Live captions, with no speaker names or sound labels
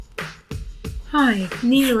Hi,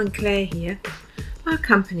 Nela and Claire here. Our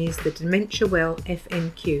company is the Dementia Well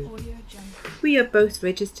FNQ. We are both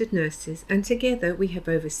registered nurses and together we have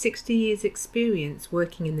over 60 years experience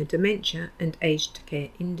working in the dementia and aged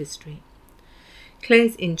care industry.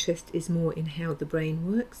 Claire's interest is more in how the brain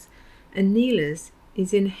works and Nela's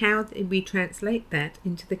is in how we translate that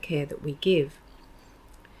into the care that we give.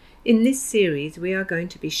 In this series we are going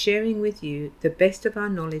to be sharing with you the best of our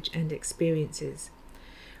knowledge and experiences.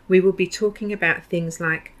 We will be talking about things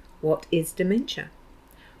like, what is dementia?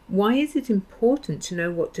 Why is it important to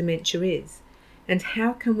know what dementia is? And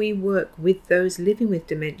how can we work with those living with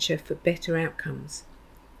dementia for better outcomes?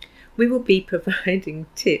 We will be providing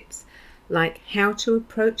tips like how to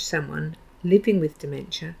approach someone living with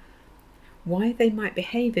dementia, why they might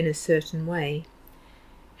behave in a certain way,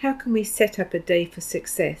 how can we set up a day for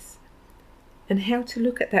success, and how to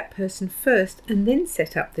look at that person first and then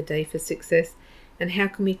set up the day for success, and how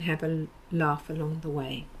can we have a laugh along the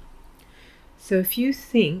way. So if you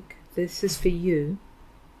think this is for you,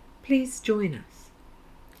 please join us.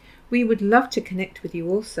 We would love to connect with you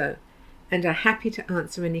also and are happy to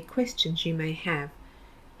answer any questions you may have,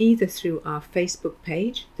 either through our Facebook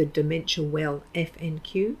page, the Dementia Well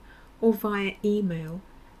FNQ, or via email,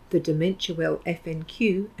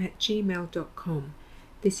 thedementiawellfnq@gmail.com.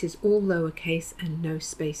 This is all lowercase and no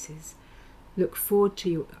spaces. Look forward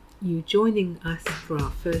to you joining us for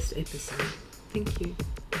our first episode. Thank you.